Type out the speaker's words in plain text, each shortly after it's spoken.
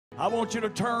I want you to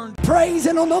turn. Praise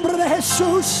en el nombre de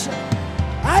Jesús.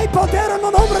 Hay poder en el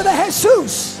nombre de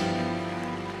Jesús.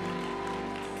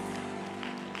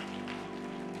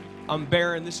 I'm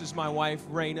Baron. This is my wife,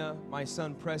 Raina. My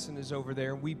son, Preston, is over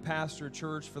there. We pastor a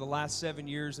church for the last 7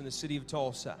 years in the city of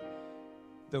Tulsa.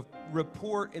 The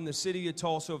report in the city of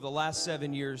Tulsa over the last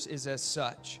 7 years is as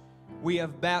such. We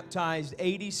have baptized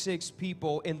 86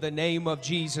 people in the name of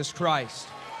Jesus Christ.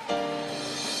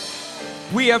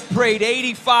 We have prayed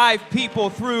 85 people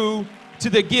through to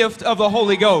the gift of the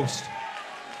Holy Ghost.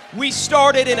 We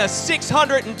started in a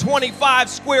 625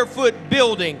 square foot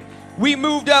building. We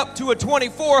moved up to a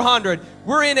 2,400.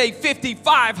 We're in a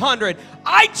 5,500.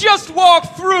 I just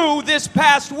walked through this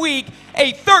past week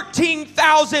a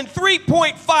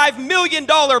 $13,3.5 million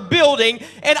building,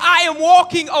 and I am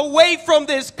walking away from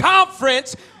this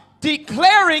conference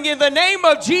declaring in the name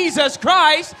of Jesus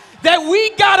Christ that we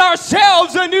got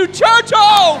ourselves a new church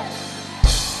home.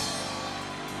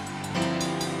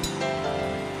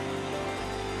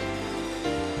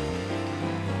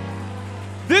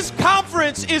 This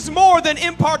conference is more than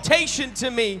impartation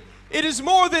to me. It is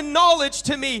more than knowledge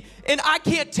to me, and I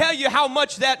can't tell you how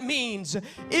much that means.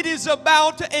 It is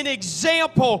about an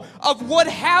example of what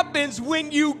happens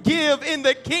when you give in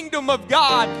the kingdom of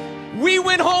God. We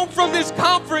went home from this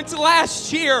conference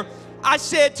last year. I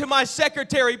said to my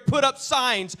secretary, put up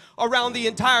signs around the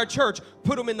entire church.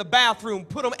 Put them in the bathroom.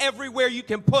 Put them everywhere you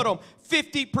can put them.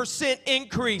 50%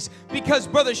 increase. Because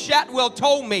Brother Shatwell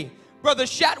told me. Brother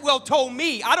Shatwell told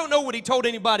me, I don't know what he told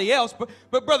anybody else,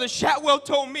 but Brother Shatwell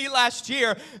told me last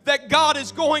year that God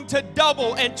is going to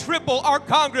double and triple our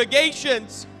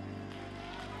congregations.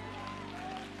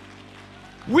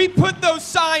 We put those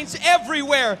signs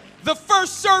everywhere. The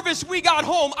first service we got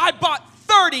home, I bought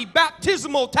 30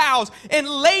 baptismal towels and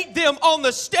laid them on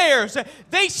the stairs.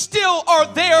 They still are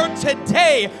there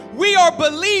today. We are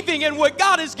believing in what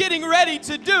God is getting ready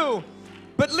to do.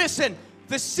 But listen,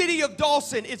 the city of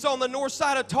Dawson, it's on the north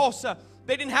side of Tulsa.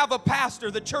 They didn't have a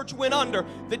pastor. The church went under.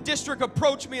 The district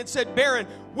approached me and said, Baron,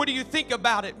 what do you think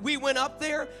about it? We went up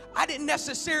there. I didn't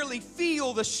necessarily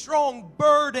feel the strong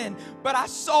burden, but I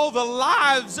saw the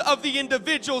lives of the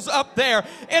individuals up there.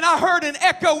 And I heard an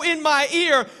echo in my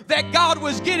ear that God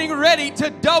was getting ready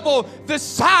to double the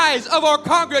size of our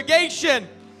congregation.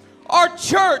 Our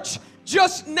church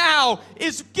just now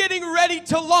is getting ready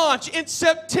to launch in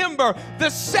September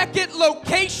the second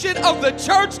location of the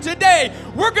church today.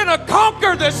 We're going to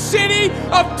conquer the city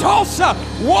of Tulsa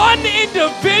one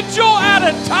individual at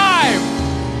a time.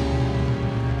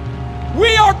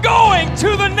 We are going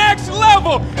to the next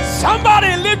level.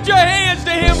 Somebody lift your hands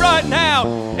to him right now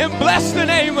and bless the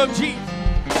name of Jesus.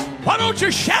 Why don't you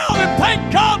shout and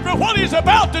thank God for what he's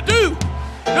about to do?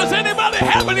 Does anybody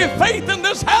have any faith in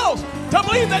this house to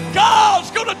believe that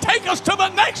God's going to take us to the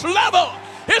next level?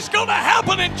 It's going to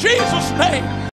happen in Jesus' name.